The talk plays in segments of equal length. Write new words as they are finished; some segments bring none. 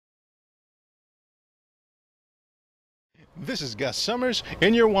This is Gus Summers,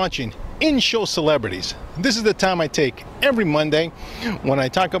 and you're watching In-Show Celebrities. This is the time I take every Monday when I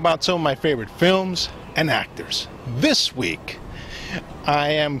talk about some of my favorite films and actors. This week,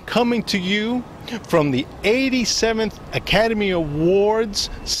 I am coming to you from the 87th Academy Awards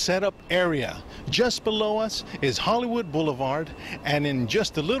setup area. Just below us is Hollywood Boulevard, and in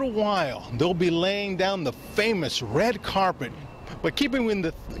just a little while, they'll be laying down the famous red carpet. But keeping with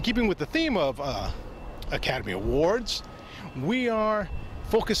the theme of Academy Awards, we are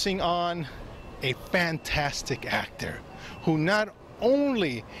focusing on a fantastic actor who not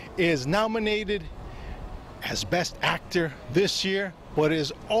only is nominated as Best Actor this year, but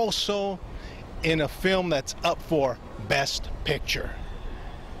is also in a film that's up for Best Picture.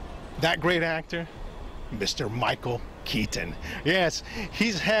 That great actor, Mr. Michael Keaton. Yes,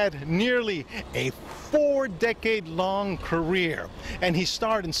 he's had nearly a 4-decade-long career, and he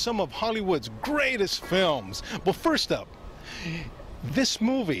starred in some of Hollywood's greatest films. But first up, this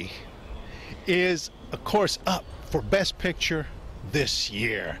movie is, of course, up for Best Picture this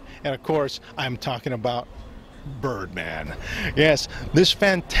year. And of course, I'm talking about Birdman. Yes, this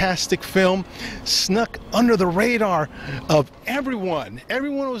fantastic film snuck under the radar of everyone.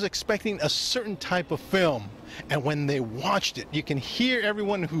 Everyone was expecting a certain type of film. And when they watched it, you can hear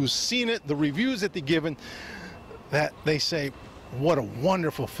everyone who's seen it, the reviews that they've given, that they say, what a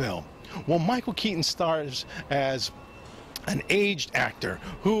wonderful film. Well, Michael Keaton stars as an aged actor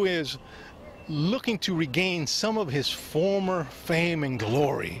who is looking to regain some of his former fame and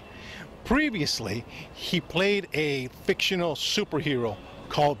glory. Previously, he played a fictional superhero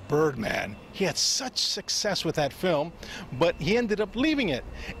called Birdman. He had such success with that film, but he ended up leaving it.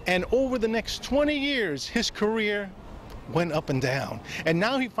 And over the next 20 years, his career went up and down. And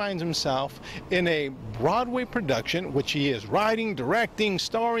now he finds himself in a Broadway production, which he is writing, directing,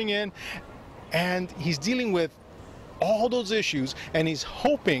 starring in, and he's dealing with all those issues, and he's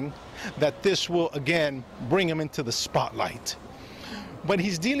hoping that this will again bring him into the spotlight. But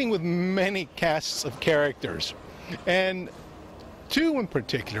he's dealing with many casts of characters, and two in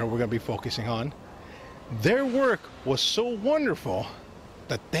particular we're going to be focusing on. Their work was so wonderful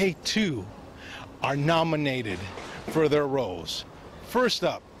that they too are nominated for their roles. First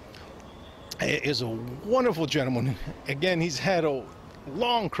up is a wonderful gentleman. Again, he's had a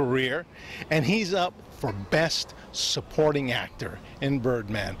long career, and he's up for Best Supporting Actor in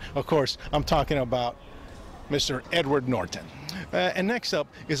Birdman. Of course, I'm talking about Mr. Edward Norton. And next up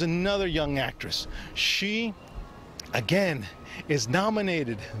is another young actress. She, again, is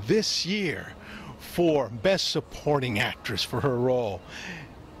nominated this year for Best Supporting Actress for her role.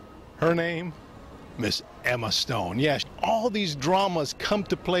 Her name, Miss Emma Stone. Yes, all these dramas come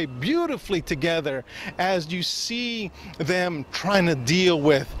to play beautifully together as you see them trying to deal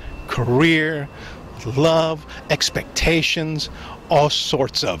with career, love, expectations, all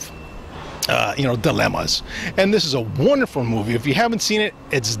sorts of dilemmas. And this is a wonderful movie. If you haven't seen it,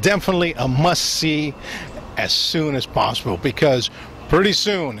 it's definitely a must-see as soon as possible, because pretty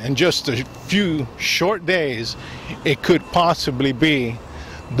soon, in just a few short days, it could possibly be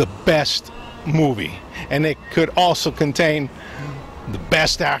the best movie. And it could also contain the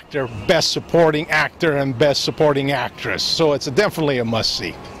Best Actor, Best Supporting Actor, and Best Supporting Actress. So it's definitely a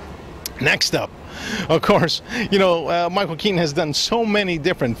must-see. Next up, of course, Michael Keaton has done so many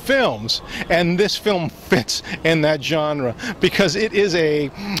different films, and this film fits in that genre because it is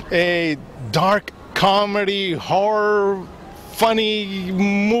a dark comedy, horror, funny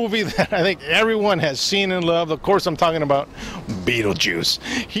movie that I think everyone has seen and loved. Of course, I'm talking about Beetlejuice.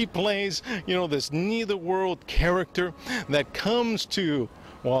 He plays, this neither-world character that comes to,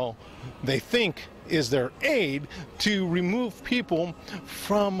 well, they think is their aid to remove people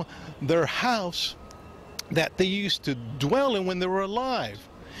from their house that they used to dwell in when they were alive.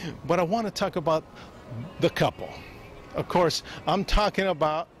 But I want to talk about the couple. Of course, I'm talking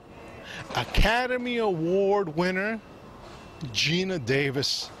about Academy Award winner Gina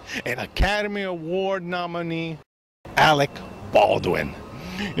Davis and Academy Award nominee Alec Baldwin.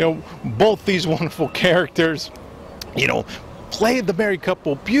 Both these wonderful characters, played the married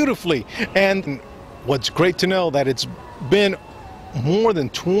couple beautifully. And what's great to know that it's been more than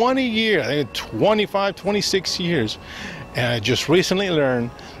 20 years, I think 25, 26 years, and I just recently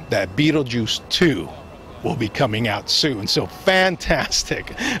learned that Beetlejuice 2 will be coming out soon. So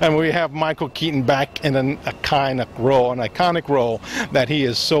fantastic. And we have Michael Keaton back in an iconic role that he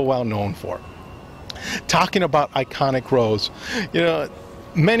is so well known for. Talking about iconic roles,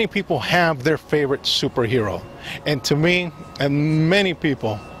 many people have their favorite superhero. And to me, and many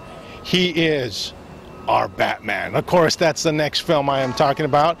people, he is our Batman. Of course, that's the next film I am talking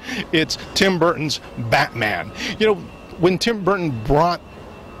about. It's Tim Burton's Batman. when Tim Burton brought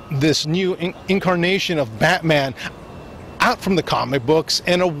this new incarnation of Batman out from the comic books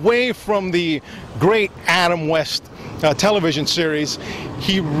and away from the great Adam West television series,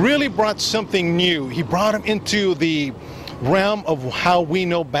 he really brought something new. He brought him into the realm of how we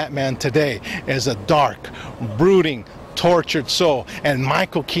know Batman today, as a dark, brooding, tortured soul. And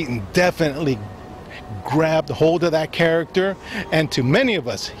Michael Keaton definitely grabbed hold of that character, and to many of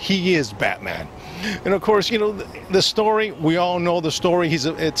us, he is Batman. And of course, you know, the story, we all know the story.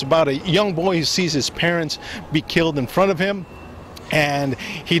 It's about a young boy who sees his parents be killed in front of him, and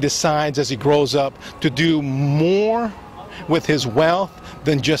he decides as he grows up to do more with his wealth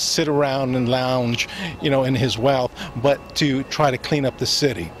than just sit around and lounge, you know, in his wealth, but to try to clean up the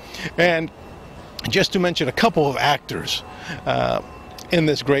city. And just to mention a couple of actors in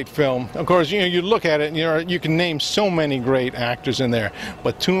this great film. Of course, you know, you look at it and you can name so many great actors in there,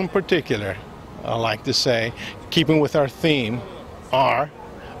 but two in particular, I like to say, keeping with our theme, are,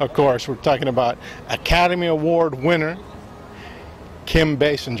 of course, we're talking about Academy Award winner Kim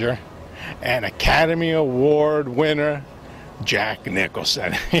Basinger and Academy Award winner Jack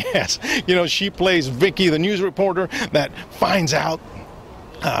Nicholson. Yes, you know, she plays Vicky, the news reporter that finds out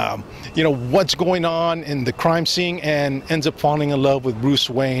you know, what's going on in the crime scene and ends up falling in love with Bruce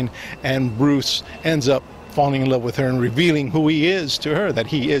Wayne, and Bruce ends up falling in love with her and revealing who he is to her, that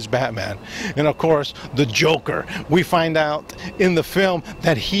he is Batman. And of course, the Joker. We find out in the film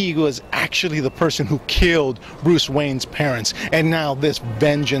that he was actually the person who killed Bruce Wayne's parents, and now this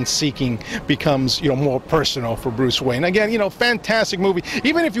vengeance seeking becomes, you know, more personal for Bruce Wayne. Again, you know, fantastic movie.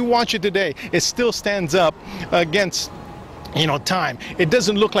 Even if you watch it today, it still stands up against, you know, time. It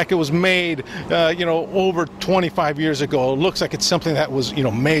doesn't look like it was made, you know, over 25 years ago. It looks like it's something that was, you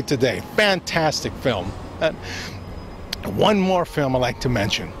know, made today. Fantastic film. One more film I'd like to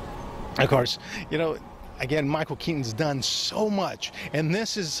mention. Of course, you know, again, Michael Keaton's done so much, and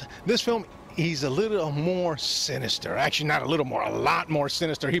this film, he's a little more sinister. Actually, not a little more, a lot more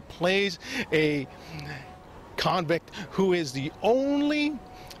sinister. He plays a convict who is the only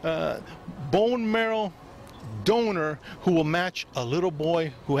bone marrow donor who will match a little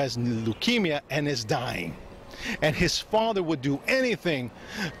boy who has leukemia and is dying. And his father would do anything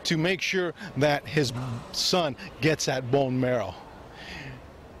to make sure that his son gets that bone marrow.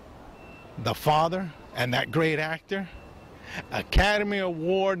 The father and that great actor, Academy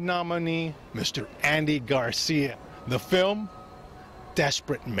Award nominee, Mr. Andy Garcia. The film,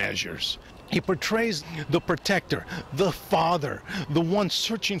 Desperate Measures. He portrays the protector, the father, the one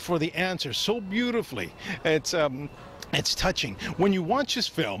searching for the answer so beautifully. It's touching. When you watch this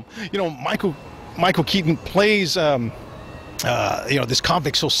film, you know, Michael Keaton plays you know, this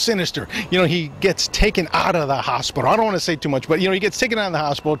convict so sinister. You know, he gets taken out of the hospital. I don't want to say too much, but you know, he gets taken out of the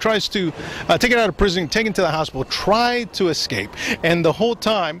hospital, tries to taken out of prison, taken to the hospital, tried to escape, and the whole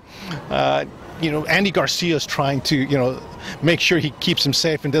time, you know, Andy Garcia is trying to, you know, make sure he keeps him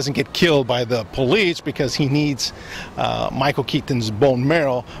safe and doesn't get killed by the police, because he needs Michael Keaton's bone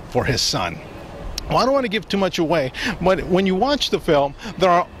marrow for his son. Well, I don't want to give too much away, but when you watch the film, there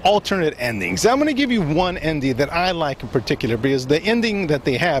are alternate endings. I'm going to give you one ending that I like in particular, because the ending that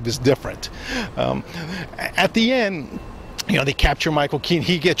they have is different. At the end, you know, they capture Michael Keaton.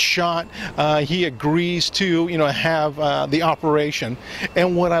 He gets shot. He agrees to, you know, have the operation.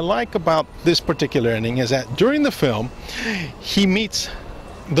 And what I like about this particular ending is that during the film, he meets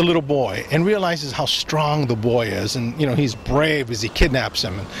the little boy and realizes how strong the boy is, and you know, he's brave as he kidnaps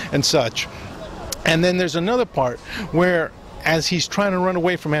him and such. And then there's another part where, as he's trying to run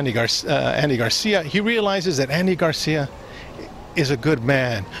away from Andy Garcia, he realizes that Andy Garcia is a good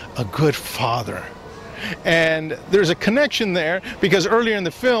man, a good father. And there's a connection there, because earlier in the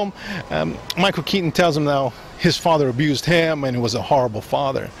film, Michael Keaton tells him now his father abused him and he was a horrible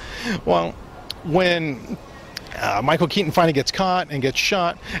father. Well, when Michael Keaton finally gets caught and gets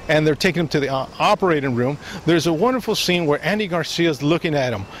shot, and they're taking him to the operating room, there's a wonderful scene where Andy Garcia's looking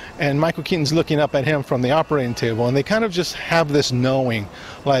at him and Michael Keaton's looking up at him from the operating table, and they kind of just have this knowing,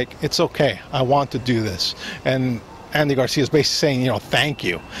 like, it's okay, I want to do this. And Andy Garcia is basically saying, you know, thank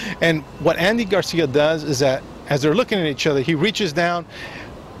you. And what Andy Garcia does is that as they're looking at each other, he reaches down,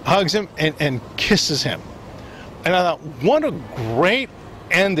 hugs him, and kisses him. And I thought, what a great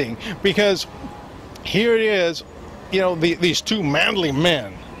ending, because here it is, you know, these two manly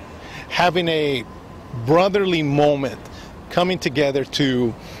men having a brotherly moment, coming together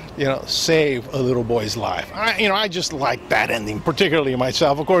to, you know, save a little boy's life. I just like that ending, particularly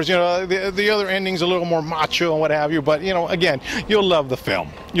myself. Of course, you know, the other ending's a little more macho and what have you, but, you know, again, you'll love the film.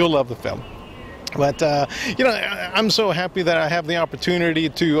 You'll love the film. But you know, I'm so happy that I have the opportunity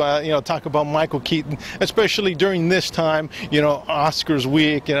to you know, talk about Michael Keaton, especially during this time. You know, Oscars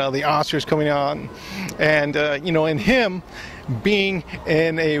week. You know, the Oscars coming on, and you know, and him being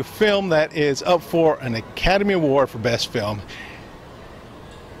in a film that is up for an Academy Award for Best Film.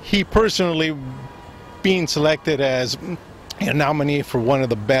 He personally being selected as a nominee for one of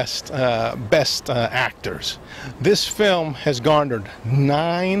the best actors. This film has garnered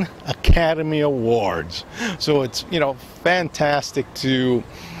 9 Academy Awards, so it's, you know, fantastic to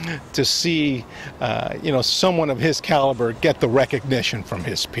see you know, someone of his caliber get the recognition from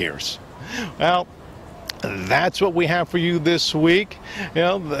his peers. Well, that's what we have for you this week. You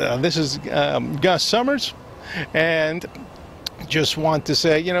know, this is Gus Summers, and just want to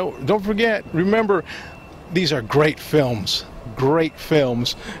say, you know, don't forget, remember, these are great films. Great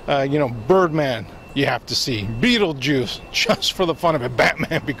films. You know, Birdman, you have to see. Beetlejuice, just for the fun of it.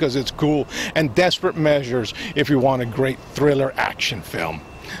 Batman, because it's cool. And Desperate Measures, if you want a great thriller action film.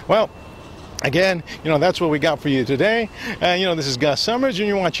 Well, again, you know, that's what we got for you today. You know, this is Gus Summers, and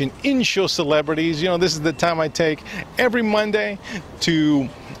you're watching In-Show Celebrities. You know, this is the time I take every Monday to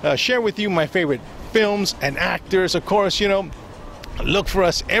share with you my favorite films and actors. Of course, you know, look for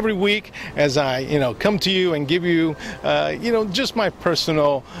us every week as I, you know, come to you and give you, you know, just my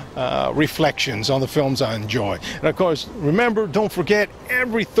personal reflections on the films I enjoy. And of course, remember, don't forget,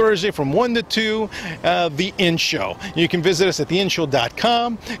 every Thursday from 1 to 2, The In Show. You can visit us at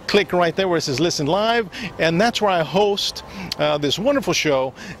theinshow.com. Click right there where it says Listen Live, and that's where I host this wonderful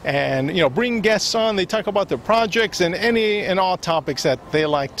show, and, you know, bring guests on. They talk about their projects and any and all topics that they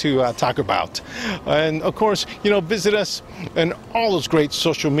like to talk about. And of course, you know, visit us and all those great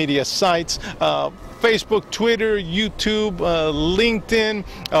social media sites, Facebook, Twitter, YouTube, LinkedIn,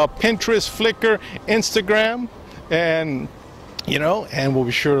 Pinterest, Flickr, Instagram, and, you know, and we'll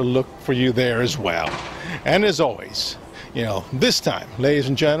be sure to look for you there as well. And as always, you know, this time, ladies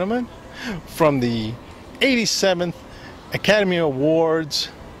and gentlemen, from the 87th Academy Awards,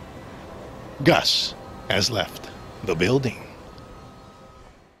 Gus has left the building.